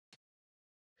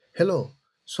Hello,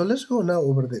 so let's go now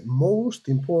over the most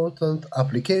important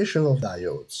application of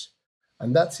diodes,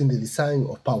 and that's in the design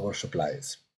of power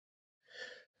supplies.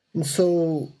 And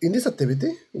so in this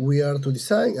activity, we are to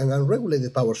design an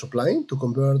unregulated power supply to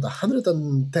convert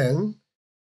 110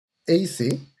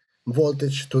 AC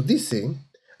voltage to DC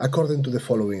according to the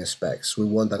following specs. We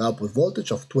want an output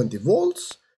voltage of 20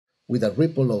 volts with a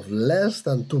ripple of less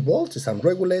than 2 volts, is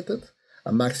unregulated,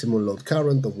 a maximum load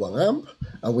current of 1 amp,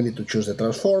 and we need to choose the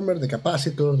transformer, the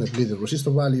capacitor, the bleeding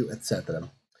resistor value, etc.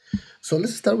 So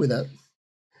let's start with that.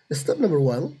 Step number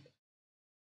 1,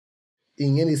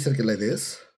 in any circuit like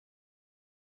this,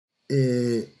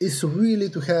 is really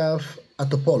to have a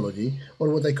topology,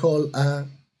 or what I call a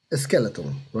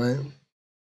skeleton, right,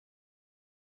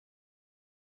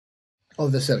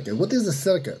 of the circuit. What is the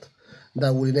circuit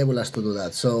that will enable us to do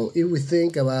that? So if we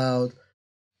think about,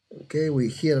 okay, we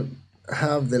here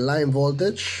have the line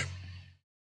voltage,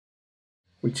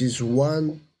 which is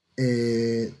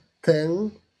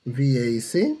 110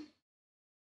 VAC.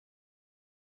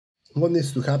 What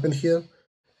needs to happen here?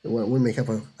 Well, we may have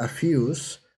a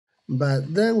fuse,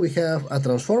 but then we have a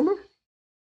transformer.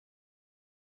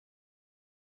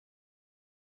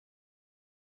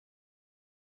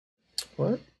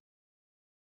 What?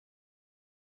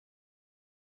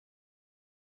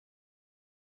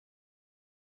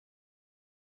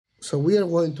 So we are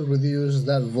going to reduce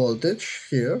that voltage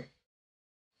here,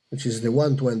 which is the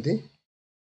 110,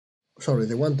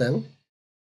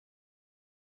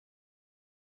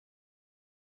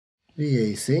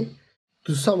 VAC,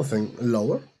 to something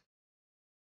lower.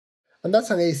 And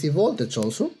that's an AC voltage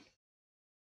also.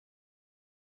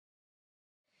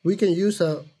 We can use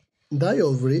a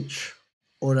diode bridge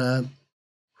or a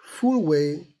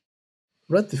full-way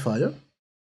rectifier.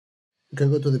 You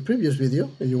can go to the previous video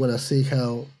if you want to see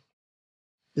how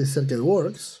this circuit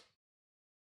works.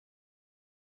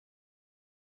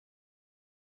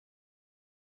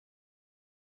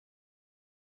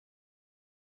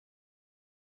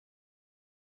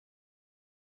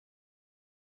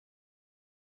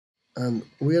 And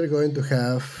we are going to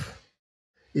have,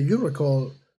 if you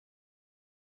recall,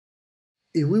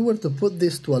 if we were to put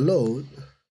this to a load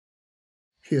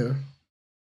here,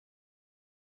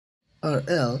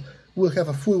 RL, we'll have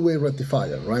a full-way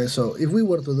rectifier, right? So if we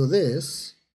were to do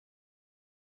this,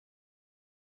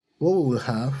 what we will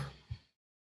have,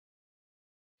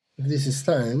 if this is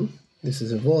time, this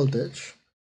is a voltage,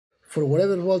 for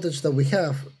whatever voltage that we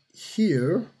have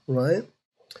here, right,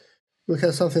 we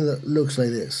have something that looks like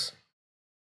this.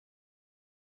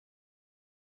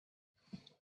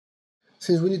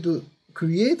 Since we need to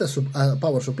create a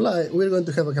power supply, we're going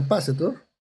to have a capacitor,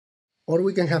 or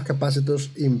we can have capacitors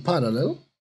in parallel.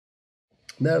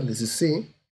 There, this is C,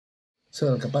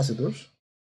 several capacitors,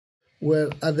 where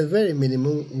at the very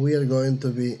minimum we are going to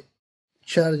be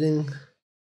charging,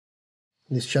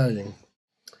 discharging.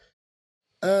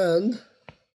 And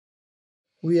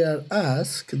we are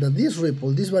asked that this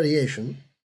ripple, this variation,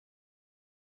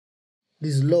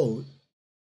 this load,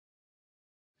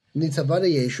 needs a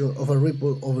variation of a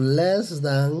ripple of less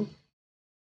than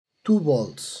 2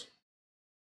 volts.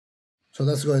 So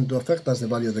that's going to affect us the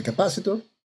value of the capacitor.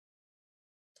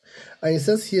 And it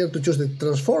says here to choose the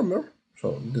transformer.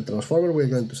 So the transformer, we're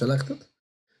going to select it.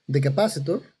 The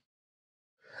capacitor,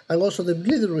 and also the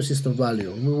bleeding resistor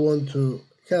value. We want to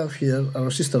have here a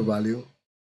resistor value,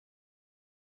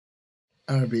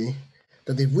 RB,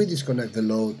 that if we disconnect the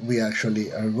load, we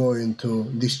actually are going to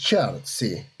discharge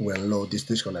C when load is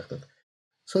disconnected.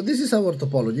 So this is our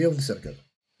topology of the circuit.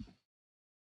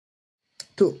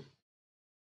 2.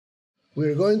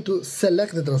 We're going to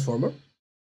select the transformer.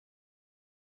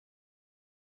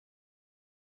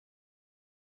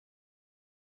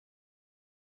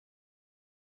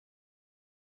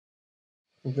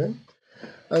 Okay,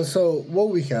 and so what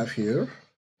we have here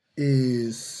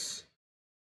is,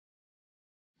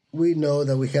 we know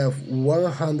that we have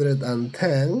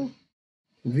 110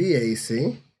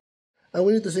 VAC, and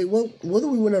we need to say, well, what do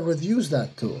we want to reduce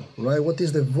that to, right? What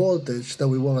is the voltage that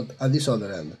we want at this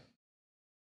other end?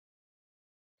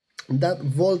 That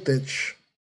voltage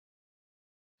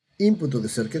input to the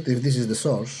circuit, if this is the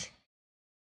source,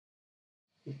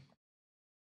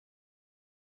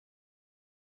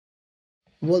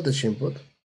 voltage input,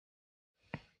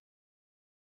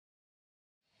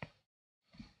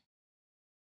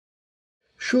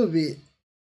 should be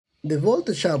the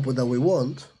voltage output that we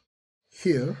want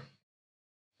here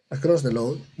across the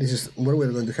load. This is where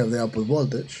we're going to have the output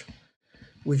voltage,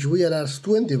 which we are as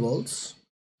 20 volts,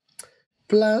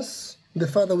 plus the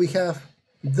fact that we have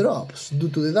drops due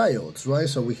to the diodes, right?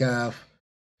 So we have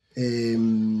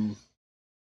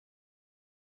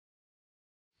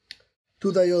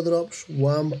two diode drops,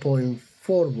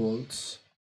 1.4 volts,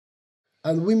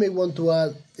 and we may want to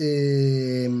add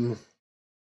the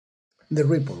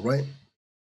ripple, right?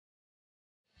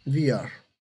 VR.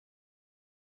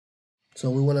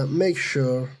 So we want to make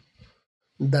sure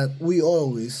that we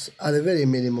always, at the very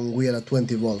minimum, we are at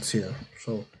 20 volts here.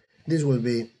 So this will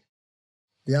be,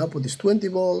 the output is 20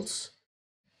 volts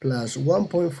plus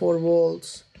 1.4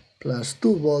 volts plus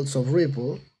 2 volts of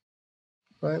ripple,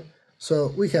 right?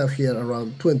 So we have here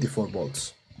around 24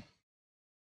 volts.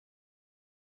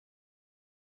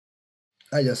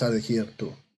 I just added here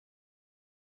too.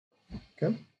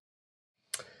 Okay?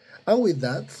 And with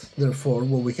that, therefore,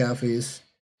 what we have is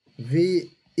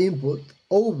V input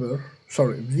over,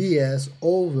 Vs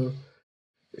over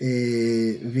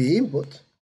V input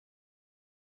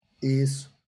is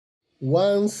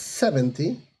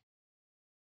 170.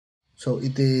 So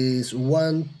it is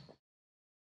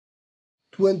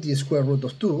 120 square root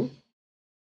of 2.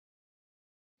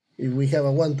 If we have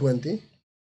a 120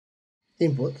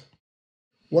 input,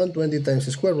 120 times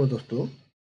the square root of 2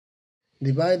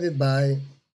 divided by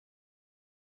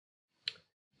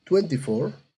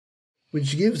 24,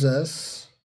 which gives us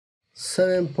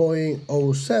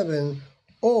 7.07,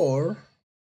 or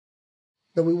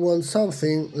that we want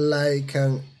something like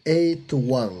an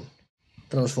 8-to-1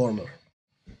 transformer.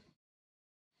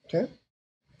 Okay?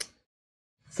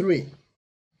 3.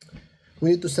 We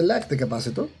need to select the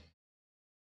capacitor.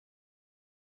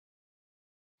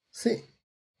 C.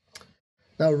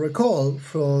 Now recall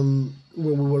from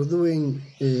when we were doing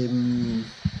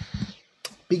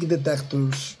peak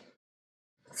detectors,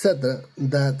 etc.,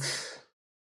 that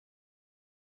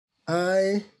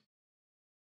in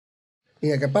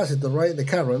a capacitor, right, the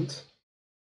current,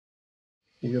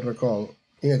 if you recall,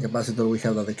 in a capacitor we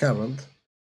have that the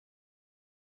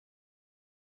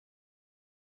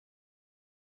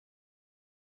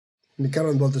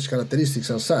current voltage characteristics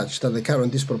are such that the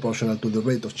current is proportional to the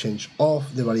rate of change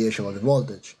of the variation of the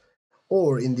voltage,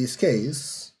 or in this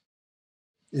case,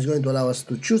 is going to allow us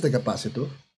to choose the capacitor,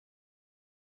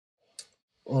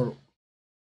 or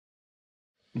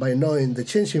by knowing the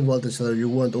change in voltage that you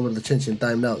want over the change in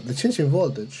time. Now, the change in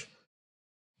voltage,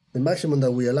 the maximum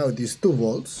that we allow it is 2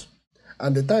 volts,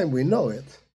 and the time we know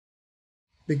it,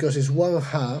 because it's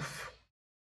 1/2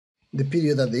 the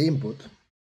period at the input,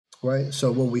 right?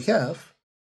 So what we have,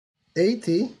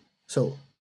 80, so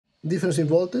difference in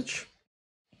voltage,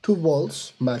 2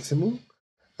 volts maximum,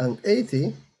 and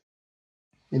 80,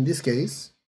 in this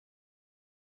case,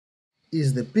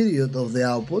 is the period of the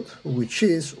output, which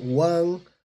is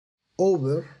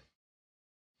 1/2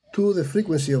 the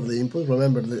frequency of the input.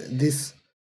 Remember, this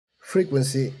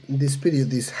frequency, this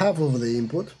period is half of the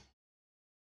input,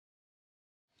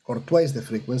 or twice the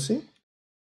frequency.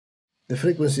 The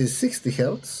frequency is 60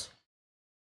 Hertz,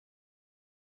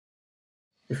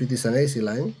 if it is an AC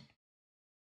line.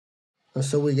 And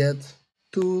so we get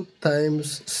 2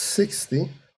 times 60,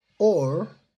 or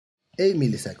 8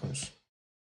 milliseconds.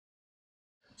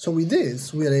 So with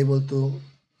this, we are able to,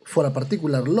 for a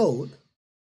particular load,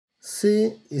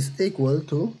 C is equal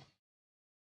to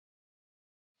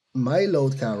my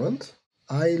load current,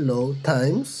 I load,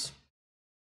 times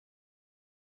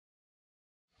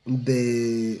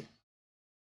the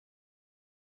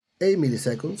 8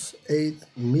 milliseconds,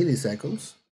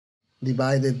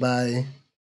 divided by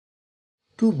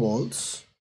 2 volts.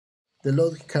 The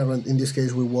load current, in this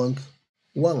case, we want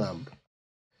 1 amp.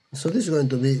 So this is going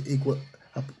to be equal,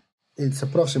 it's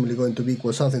approximately going to be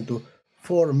equal something to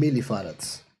 4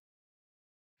 millifarads,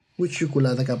 which you could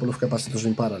add a couple of capacitors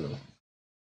in parallel,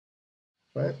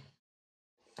 right?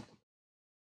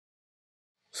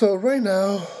 So right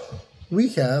now, we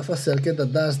have a circuit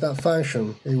that does that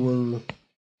function. It will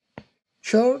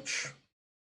charge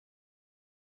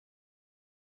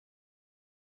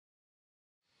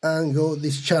and go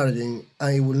discharging,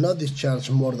 and it will not discharge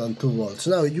more than 2 volts.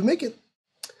 Now, you make it,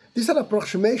 these are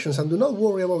approximations, and do not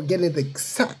worry about getting it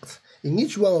exact. In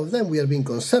each one of them, we are being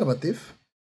conservative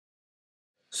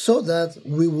so that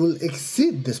we will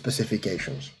exceed the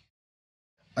specifications.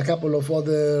 A couple of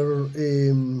other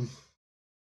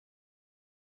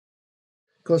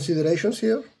considerations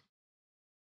here.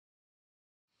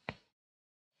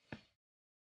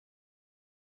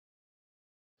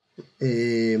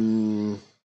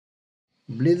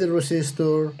 Bleeder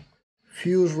resistor,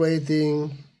 fuse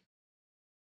rating,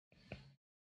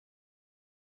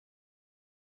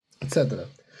 etc.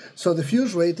 So the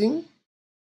fuse rating,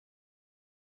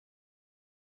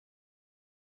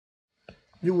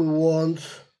 you will want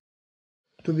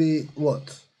to be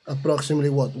what? Approximately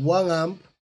what? 1 amp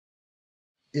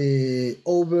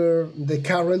over the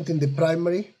current in the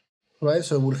primary right?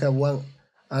 So we'll have 1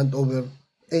 and over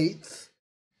 8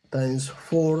 times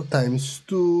 4 times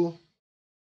 2,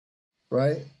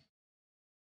 right?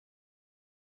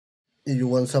 If you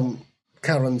want some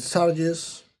current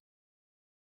charges,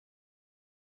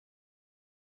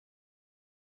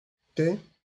 okay?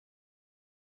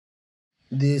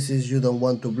 This is you don't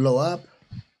want to blow up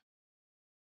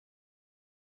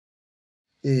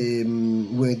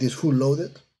when it is full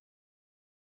loaded.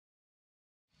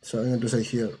 So I'm going to say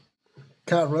here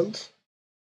current,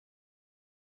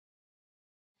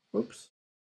 oops,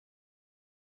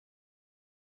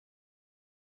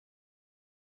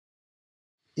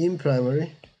 in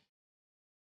primary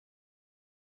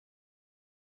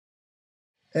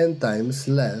n times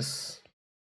less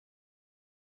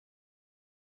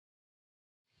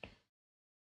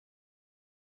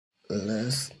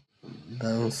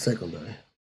than secondary.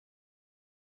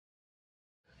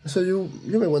 So you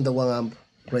may want the 1 amp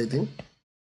rating,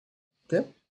 okay?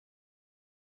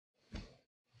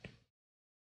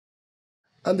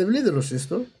 And the bleeder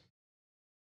resistor,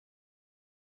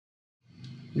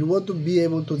 you want to be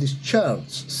able to discharge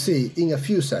C in a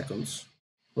few seconds,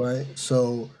 right?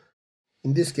 So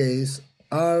in this case,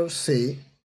 RC,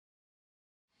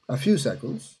 a few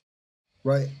seconds,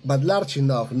 right? But large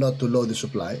enough not to load the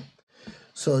supply.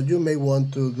 So you may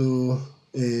want to do,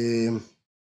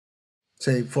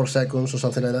 say, 4 seconds or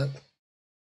something like that.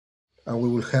 And we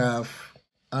will have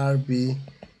RB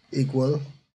equal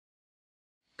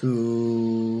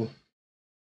to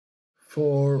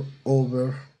 4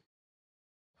 over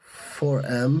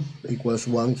 4M equals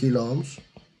 1 kilo ohms,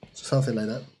 something like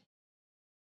that.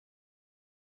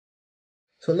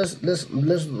 So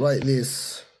let's write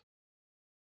this.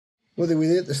 What did we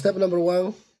did? Step number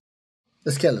 1,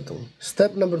 the skeleton.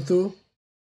 Step number 2,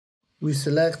 we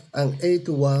select an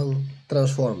 8-to-1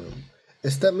 transformer.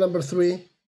 Step number 3,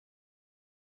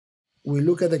 we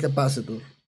look at the capacitor.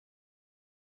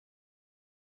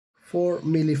 4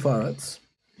 millifarads.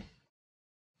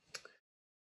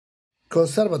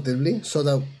 Conservatively,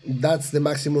 so that's the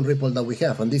maximum ripple that we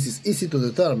have, and this is easy to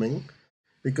determine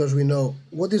because we know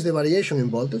what is the variation in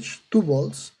voltage, 2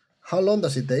 volts, how long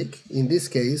does it take, in this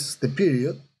case the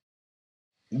period,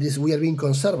 this we are being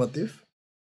conservative,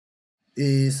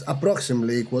 is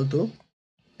approximately equal to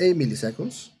 8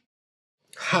 milliseconds,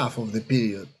 half of the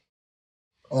period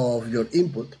of your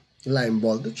input line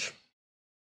voltage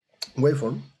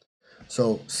waveform,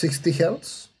 so 60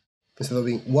 Hertz. Instead of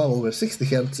being 1 over 60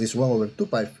 Hertz, is 1 over 2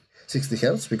 pi 60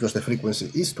 Hertz because the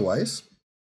frequency is twice.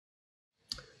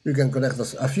 You can connect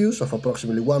a fuse of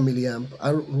approximately 1 milliamp.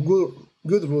 A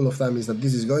good rule of thumb is that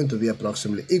this is going to be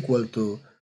approximately equal to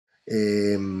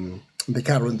the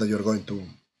current that you're going to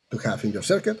have in your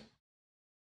circuit.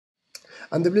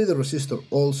 And the bleeder resistor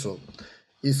also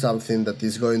is something that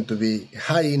is going to be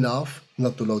high enough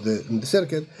not to load the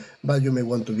circuit, but you may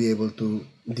want to be able to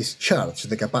discharge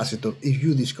the capacitor if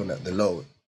you disconnect the load.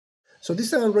 So this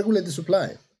is an unregulated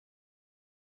supply.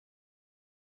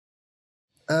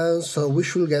 And so we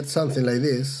should get something like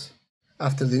this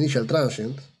after the initial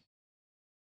transient,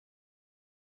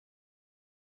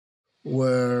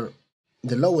 where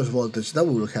the lowest voltage that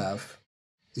we will have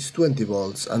is 20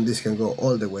 volts, and this can go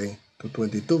all the way to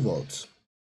 22 volts.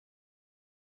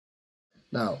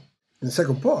 Now, in the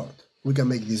second part, we can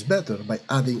make this better by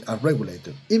adding a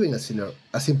regulator. Even a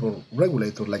simple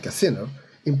regulator like a zener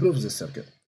improves the circuit.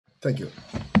 Thank you.